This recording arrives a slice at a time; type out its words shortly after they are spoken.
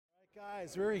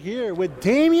Guys, we're here with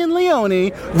Damien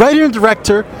Leone, writer and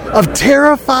director of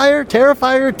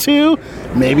Terrifier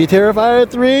 2, maybe Terrifier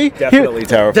 3. Definitely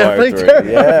Terrifier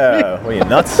 3. Yeah, well, you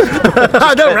nuts?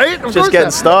 I know, right? Just getting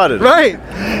started. Right.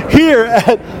 Here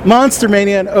at Monster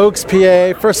Mania in Oaks,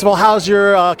 PA. First of all, how's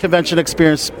your convention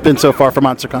experience been so far for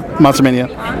Monster Mania?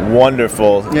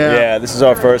 Wonderful. Yeah, this is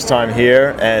our first time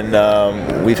here,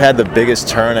 and we've had the biggest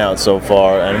turnout so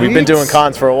far, and we've been doing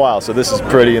cons for a while, so this is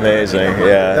pretty amazing.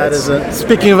 Yeah, that is it.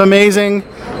 Speaking of amazing,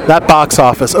 that box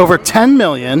office over 10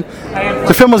 million.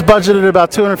 The film was budgeted at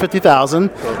about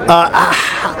 250,000.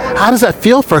 How does that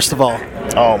feel, first of all?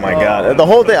 Oh my God! The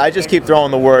whole thing. I just keep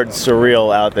throwing the word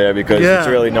surreal out there because there's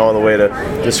really no other way to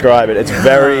describe it. It's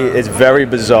very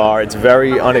bizarre. It's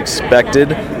very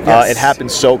unexpected. It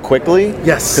happened so quickly.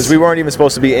 Yes. Because we weren't even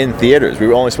supposed to be in theaters. We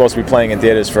were only supposed to be playing in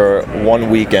theaters for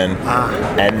one weekend,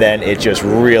 and then it just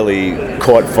really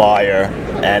caught fire.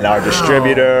 And our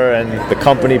distributor and the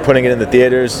company putting it in the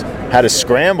theaters had to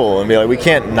scramble and be like, we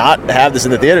can't not have this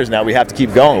in the theaters now. We have to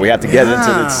keep going. We have to get it into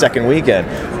the second weekend.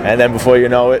 And then before you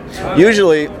know it,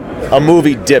 usually a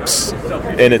movie dips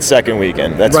in its second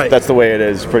weekend. That's the way it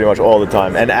is pretty much all the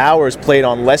time. And ours played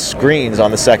on less screens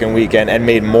on the second weekend and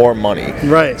made more money.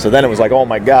 Right. So then it was like, oh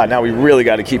my God, now we really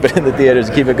got to keep it in the theaters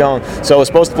and keep it going. So it was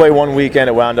supposed to play one weekend.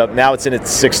 It wound up, now it's in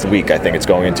its sixth week. I think it's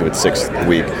going into its sixth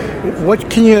week. What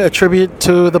can you attribute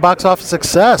to the box office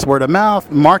success? Word of mouth,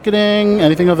 marketing,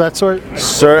 anything of that sort?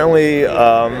 Certainly,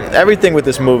 everything with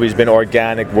this movie has been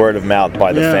organic word of mouth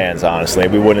by the fans, honestly.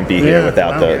 We wouldn't be here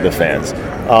without the fans.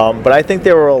 But I think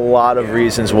there were a lot of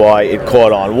reasons why it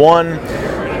caught on. One,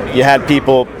 you had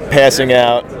people passing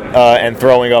out and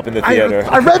throwing up in the theater.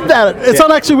 I read that. It's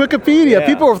on actually Wikipedia. Yeah.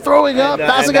 People were throwing up,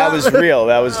 passing out. That was real.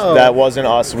 That wasn't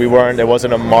us. It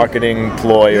wasn't a marketing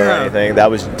ploy or anything.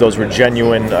 Those were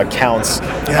genuine accounts.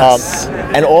 Yes.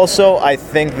 And also, I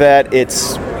think that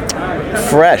it's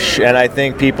fresh, and I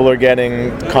think people are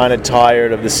getting kind of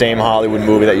tired of the same Hollywood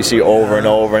movie that you see over and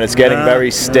over, and it's getting very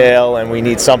stale, and we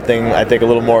need something, I think, a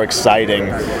little more exciting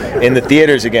in the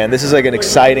theaters again. This is like an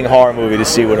exciting horror movie to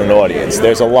see with an audience.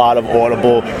 There's a lot of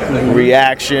audible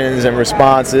reactions and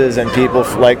responses, and people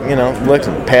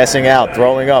passing out,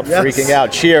 throwing up, freaking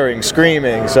out, cheering,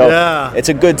 screaming. So it's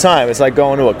a good time. It's like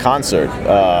going to a concert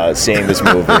seeing this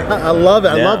movie. I love it.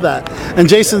 I love that. And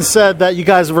Jason said that you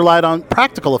guys relied on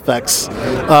practical effects,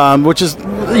 which is,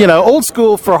 old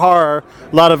school for horror.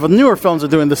 A lot of newer films are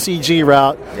doing the CG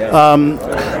route.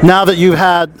 Now that you've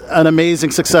had an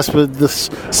amazing success with this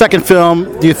second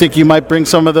film, do you think you might bring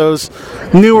some of those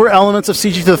newer elements of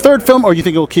CG to the third film, or do you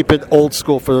think it will keep it old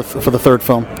school for the third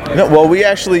film? No, well, we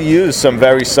actually use some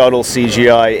very subtle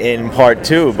CGI in part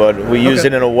two, but we use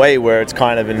it in a way where it's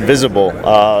kind of invisible,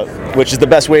 which is the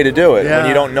best way to do it when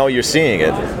you don't know you're seeing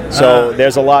it. So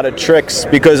there's a lot of tricks,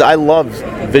 because I love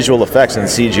visual effects and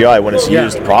CGI when it's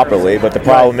used properly, but the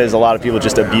problem is a lot of people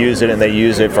just abuse it and they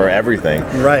use it for everything.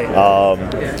 Right.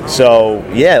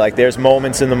 There's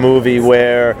moments in the movie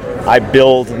where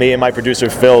me and my producer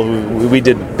Phil, we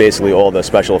did basically all the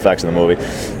special effects in the movie.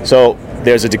 So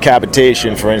there's a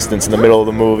decapitation, for instance, in the middle of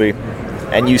the movie,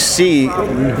 and you see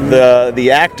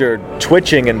the actor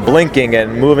twitching and blinking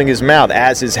and moving his mouth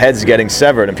as his head's getting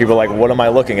severed, and people are like, "What am I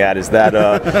looking at? Is that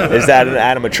is that an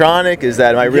animatronic?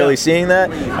 Am I really seeing that?"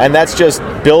 And that's just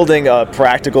building a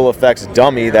practical effects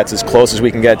dummy that's as close as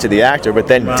we can get to the actor, but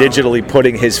then digitally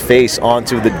putting his face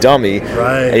onto the dummy,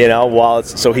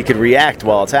 so he could react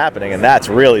while it's happening, and that's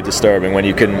really disturbing when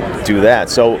you can do that.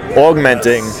 So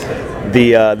augmenting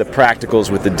the practicals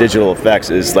with the digital effects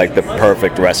is like the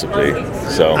perfect recipe.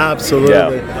 So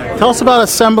absolutely. Tell us about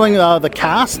assembling the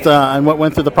cast and what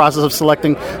went through the process of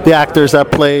selecting the actors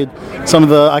that played some of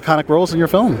the iconic roles in your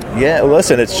film. Yeah,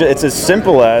 listen, it's as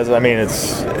simple as,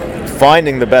 it's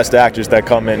finding the best actors that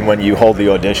come in when you hold the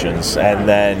auditions, and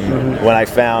then when I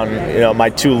found, my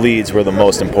two leads were the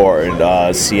most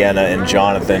important, Sienna and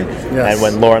Jonathan, and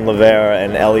when Lauren Levera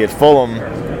and Elliot Fulham,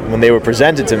 when they were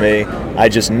presented to me, I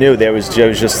just knew there was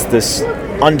just this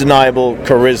undeniable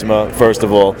charisma, first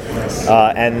of all,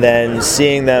 and then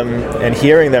seeing them and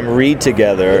hearing them read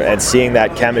together and seeing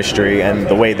that chemistry and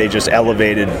the way they just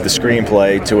elevated the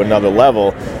screenplay to another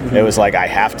level, it was like, I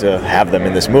have to have them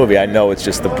in this movie. I know it's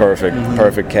just the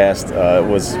perfect cast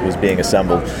was being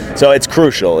assembled. So it's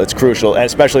crucial, and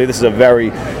especially this is a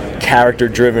very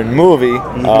character-driven movie,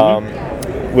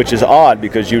 which is odd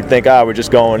because you'd think, we're just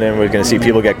going in, we're going to see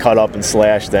people get cut up and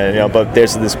slashed, but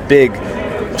there's this big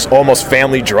almost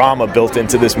family drama built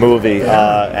into this movie,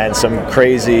 and some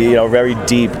crazy, very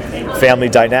deep family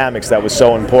dynamics that was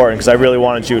so important, because I really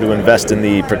wanted you to invest in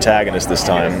the protagonist this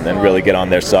time and really get on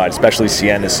their side, especially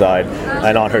Sienna's side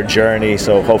and on her journey.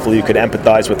 So hopefully you could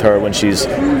empathize with her when she's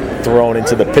thrown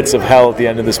into the pits of hell at the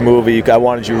end of this movie. I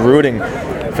wanted you rooting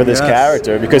for this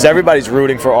character, because everybody's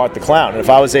rooting for Art the Clown, and if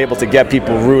I was able to get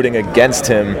people rooting against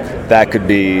him, that could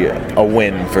be a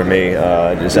win for me,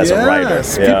 just as a writer.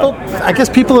 I guess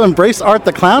people embrace Art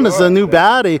the Clown as a new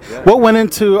baddie. What went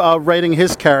into writing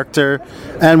his character,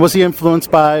 and was he influenced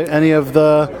by any of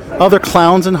the other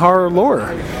clowns in horror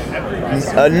lore?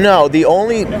 No,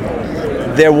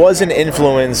 there was an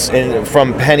influence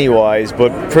from Pennywise,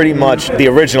 but pretty much the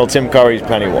original Tim Curry's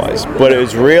Pennywise. But it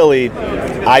was really,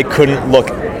 I couldn't look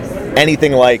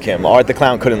anything like him. Art the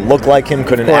Clown couldn't look like him,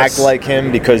 couldn't act like him,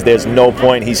 because there's no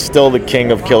point. He's still the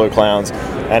king of killer clowns.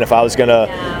 And if I was gonna,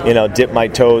 dip my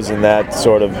toes in that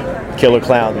sort of killer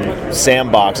clown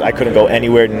sandbox, I couldn't go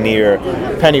anywhere near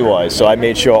Pennywise. So I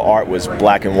made sure Art was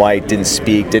black and white, didn't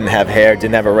speak, didn't have hair,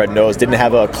 didn't have a red nose, didn't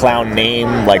have a clown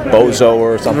name like Bozo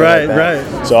or something like that.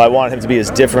 Right. So I wanted him to be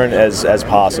as different as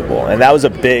possible. And that was a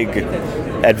big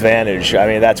advantage. I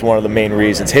mean, that's one of the main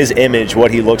reasons. His image, what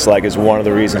he looks like, is one of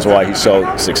the reasons why he's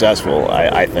so successful.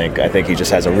 I think he just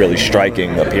has a really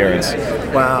striking appearance.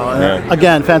 Wow. Yeah.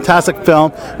 Again, fantastic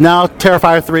film. Now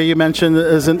Terrifier 3, you mentioned,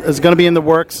 is going to be in the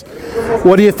works.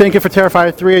 What are you thinking for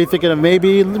Terrifier 3? Are you thinking of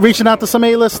maybe reaching out to some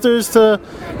A-listers to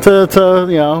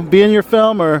be in your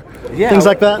film, or things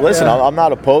like that? Listen, I'm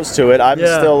not opposed to it. I'm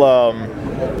still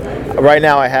right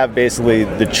now I have basically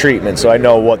the treatment, so I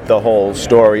know what the whole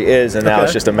story is, and now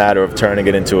it's just a matter of turning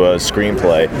it into a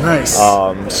screenplay. Nice.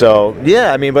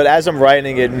 But as I'm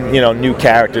writing it, new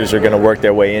characters are going to work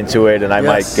their way into it, and I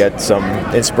might get some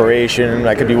inspiration.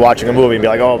 I could be watching a movie and be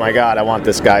like, oh my God, I want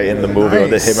this guy in the movie, or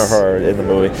him or her in the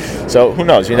movie. So who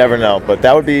knows? You never know. But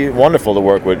that would be wonderful to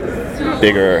work with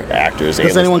bigger actors.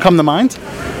 Does anyone come to mind?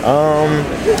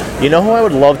 Who I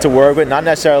would love to work with, not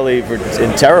necessarily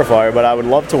in Terrifier, but I would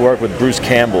love to work with Bruce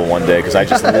Campbell one day, because I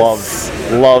just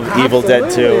love Evil Dead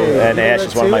 2, and Ash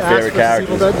is one of my favorite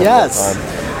characters. Yes.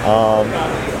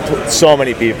 So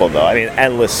many people, though. I mean,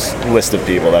 endless list of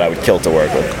people that I would kill to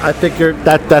work with. I think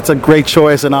that's a great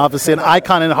choice, and obviously an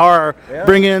icon in horror,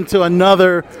 bringing into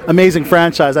another amazing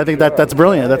franchise. I think that's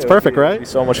brilliant. That's perfect, right? It'd be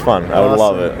so much fun. I would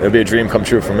love it. It'd be a dream come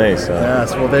true for me. So.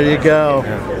 Yes, well, there you go.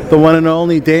 Yeah. The one and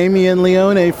only Damien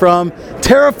Leone from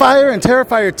Terrifier and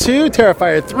Terrifier 2,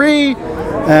 Terrifier 3.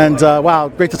 And wow,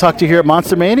 great to talk to you here at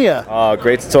Monster Mania.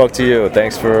 Great to talk to you.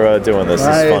 Thanks for doing this.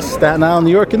 Nice. This is fun. Staten Island,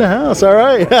 New York in the house. All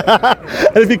right.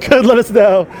 And if you could, let us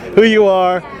know who you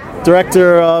are,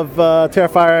 director of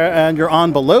Terrifier, and you're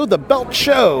on Below the Belt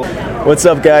Show. What's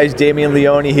up, guys? Damien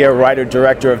Leone here,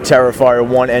 writer-director of Terrifier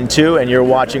 1 and 2, and you're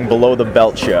watching Below the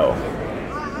Belt Show.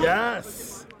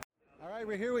 Yes. All right,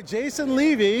 we're here with Jason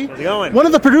Levy. How's it going? One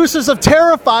of the producers of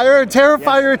Terrifier and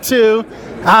Terrifier 2.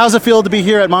 How's it feel to be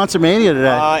here at Monster Mania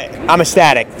today? I'm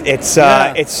ecstatic.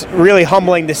 It's really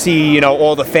humbling to see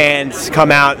all the fans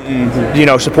come out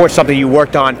and support something you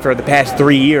worked on for the past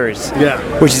 3 years. Yeah,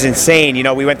 which is insane.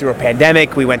 We went through a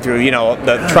pandemic. We went through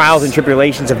the trials and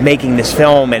tribulations of making this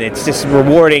film, and it's just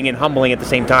rewarding and humbling at the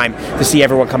same time to see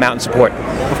everyone come out and support.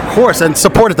 Of course, and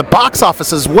support at the box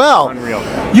office as well. Unreal.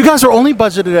 You guys were only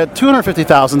budgeted at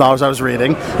 $250,000. I was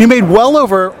reading. You made well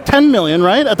over $10 million,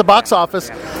 right, at the box office.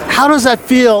 How does that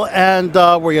feel? And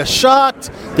were you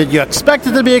shocked? Did you expect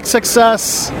it to be a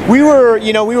success? We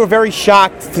were very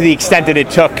shocked to the extent that it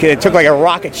took. It took like a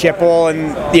rocket ship all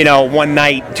in, one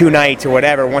night, 2 nights, or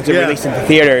whatever, once it released into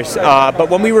theaters. But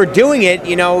when we were doing it,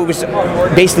 it was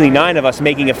basically 9 of us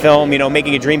making a film,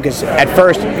 making a dream. Because at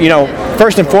first,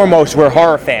 first and foremost, we're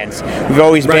horror fans. We've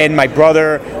always been, my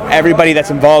brother, everybody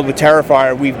that's involved with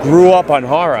Terrifier, we grew up on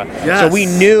horror. Yes. So we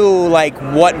knew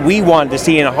what we wanted to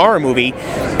see in a horror movie,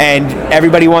 and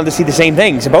everybody wanted to see the same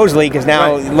thing, supposedly, because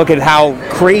now look at how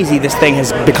crazy this thing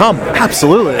has become.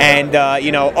 Absolutely. And,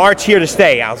 Art's here to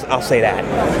stay, I'll say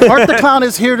that. Art the Clown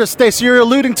is here to stay, so you're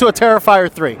alluding to a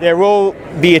Terrifier 3. There will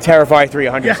be a Terrifier 3,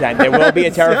 100%. There will be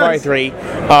a Terrifier 3.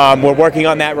 We're working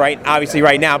on that obviously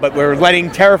right now, but we're letting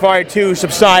Terrifier 2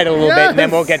 subside a little bit, and then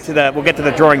we'll get to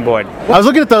the drawing board. I was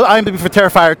looking at the IMDb for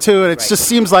Terrifier 2, and it just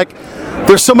seems like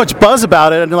there's so much buzz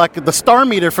about it, and like the star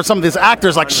meter meter for some of these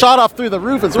actors, like shot off through the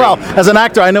roof as well. As an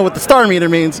actor, I know what the star meter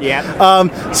means.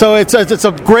 Yeah. So it's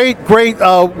a great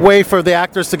way for the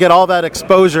actors to get all that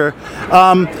exposure.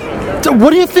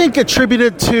 What do you think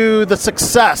attributed to the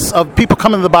success of people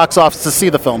coming to the box office to see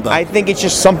the film, though? I think it's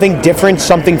just something different,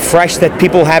 something fresh that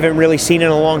people haven't really seen in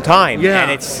a long time. Yeah.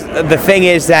 And it's the thing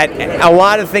is that a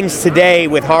lot of things today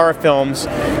with horror films,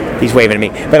 he's waving at me,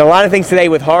 but a lot of things today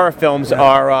with horror films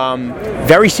are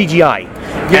very CGI.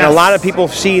 And a lot of people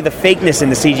see the fakeness in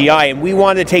the CGI, and we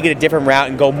wanted to take it a different route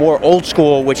and go more old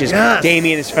school, which is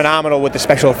Damien is phenomenal with the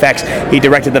special effects. He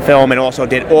directed the film and also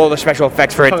did all the special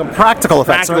effects for it. Practical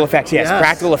effects. Practical effects, yes,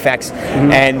 practical effects.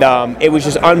 And it was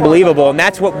just unbelievable, and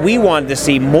that's what we wanted to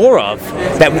see more of,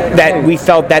 that we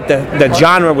felt that the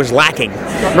genre was lacking.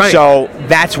 Right. So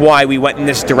that's why we went in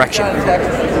this direction.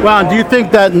 Wow, do you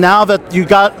think that now that you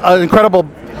got an incredible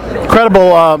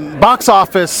box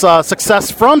office success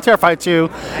from Terrifier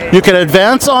 2, you can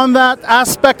advance on that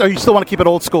aspect, or you still want to keep it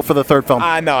old school for the third film?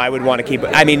 No, I would want to keep it.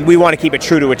 I mean, we want to keep it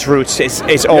true to its roots.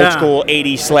 It's old school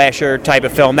 80s slasher type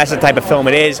of film. That's the type of film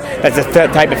it is. That's the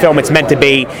type of film it's meant to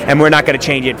be, and we're not going to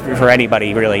change it for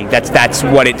anybody, really. That's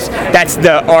what it's. That's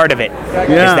the art of it. Is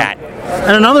that.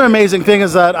 And another amazing thing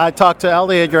is that I talked to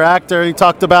Elliot, your actor, and he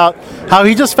talked about how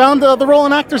he just found the role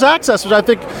in Actors Access, which I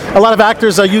think a lot of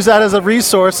actors use that as a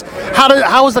resource.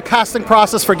 How was the casting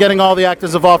process for getting all the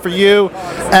actors involved for you?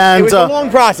 And it was a long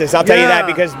process, I'll tell you that,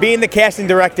 because being the casting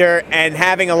director and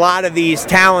having a lot of these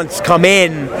talents come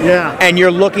in, and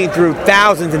you're looking through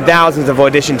thousands and thousands of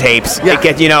audition tapes. It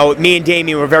gets, me and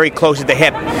Damien were very close at the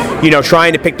hip,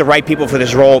 trying to pick the right people for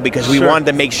this role, because we wanted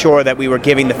to make sure that we were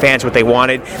giving the fans what they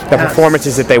wanted, the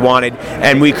performances that they wanted,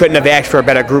 and we couldn't have asked for a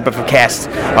better group of a cast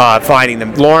finding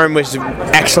them. Lauren was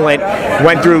excellent,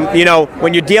 went through,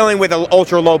 when you're dealing with an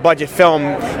ultra low budget film,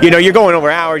 you're going over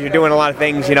hours, you're doing a lot of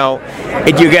things, you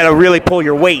got to really pull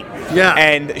your weight.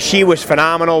 And she was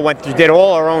phenomenal, did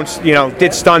all her own,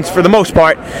 did stunts for the most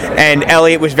part, and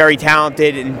Elliot was very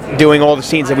talented in doing all the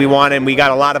scenes that we wanted, and we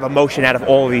got a lot of emotion out of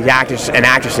all of these actors and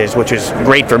actresses, which was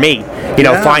great for me,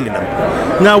 finding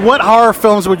them. Now, what horror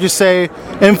films would you say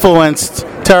influenced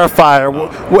Terrifier?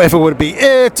 If it would be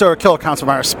It, or Killer Clowns from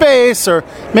Outer Space, or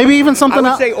maybe even something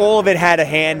else? I would say all of it had a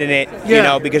hand in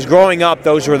it, because growing up,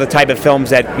 those were the type of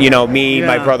films that, me,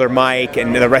 my brother Mike,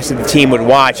 and the rest of the team would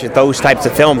watch. Those types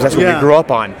of films, that's what we grew up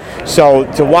on. So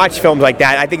to watch films like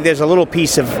that, I think there's a little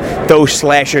piece of those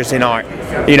slashers in art,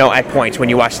 at points when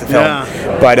you watch the film.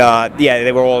 But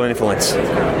they were all an influence.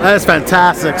 That is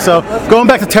fantastic. So going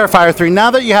back to Terrifier 3,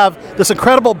 now that you have this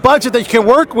incredible budget that you can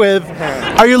work with,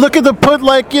 are you looking to put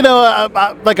like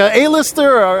a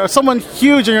A-lister or someone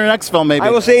huge in your next film, maybe?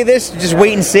 I will say this, just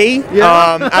wait and see.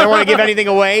 I don't want to give anything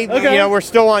away. We're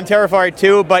still on Terrifier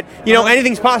 2, but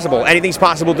anything's possible. Anything's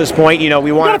possible at this point.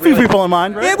 We want a few people in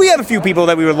mind, right? Yeah, we have a few people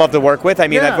that we would love to work with. I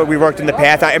mean, that's what we worked in the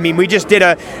past. I mean, we just did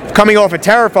coming off of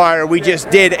Terrifier, we just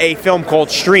did a film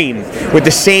called Stream with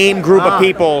the same group of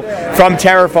people from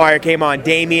Terrifier came on.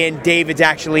 Damien, David's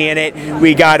actually in it.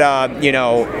 We got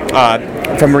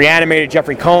from Reanimator,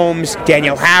 Jeffrey Combs,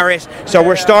 Danielle Harris. So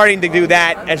we're starting to do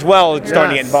that as well.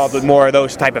 Starting to get involved with more of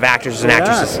those type of actors and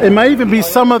actresses. It might even be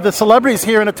some of the celebrities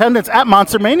here in attendance at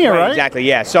Monster Mania, right? Exactly,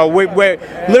 yeah. So we're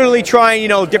literally trying,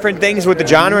 different things with the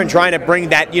genre and trying to bring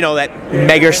that, that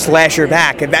mega slasher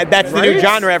back. And that's the new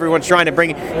genre everyone's trying to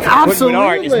bring. Absolutely. With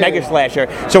art is mega slasher.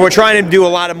 So we're trying to do a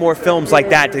lot of more films like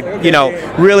that to,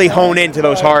 really hone into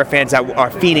those horror fans that are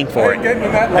fiending for it.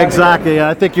 Exactly.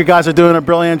 I think you guys are doing a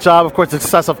brilliant job. Of course, the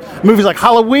success of movies like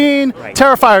Halloween,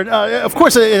 Terrifier. Of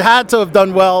course, it had to have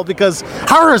done well because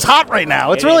horror is hot right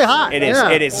now. It's really hot. It is.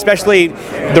 It is. Especially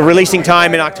the releasing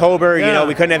time in October.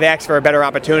 We couldn't have asked for a better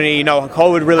opportunity.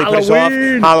 COVID really put us off.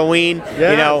 Halloween.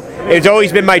 It's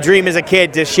always been my dream as a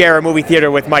kid to share a movie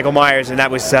theater with Michael Myers, and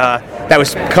that was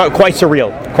quite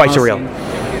surreal. Quite surreal.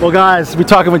 Well, guys, we're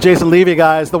talking with Jason Levy,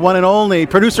 guys, the one and only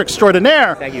producer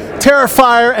extraordinaire. Thank you.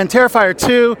 Terrifier and Terrifier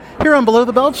 2 here on Below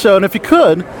the Belt Show. And if you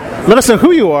could, let us know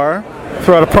who you are.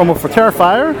 Throw out a promo for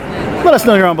Terrifier. Let us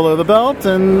know you're on Below the Belt,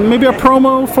 and maybe a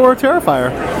promo for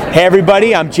Terrifier. Hey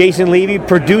everybody, I'm Jason Levy,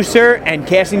 producer and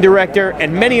casting director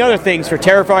and many other things for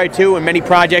Terrifier 2 and many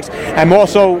projects. I'm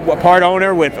also a part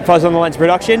owner with Fuzz on the Lens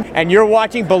Production, and you're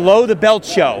watching Below the Belt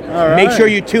Show. Right. Make sure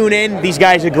you tune in. These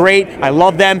guys are great. I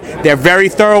love them. They're very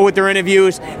thorough with their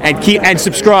interviews, and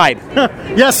subscribe.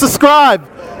 Yes, subscribe.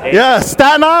 Yes,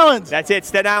 Staten Island. That's it.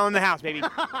 Staten Island in the house, baby.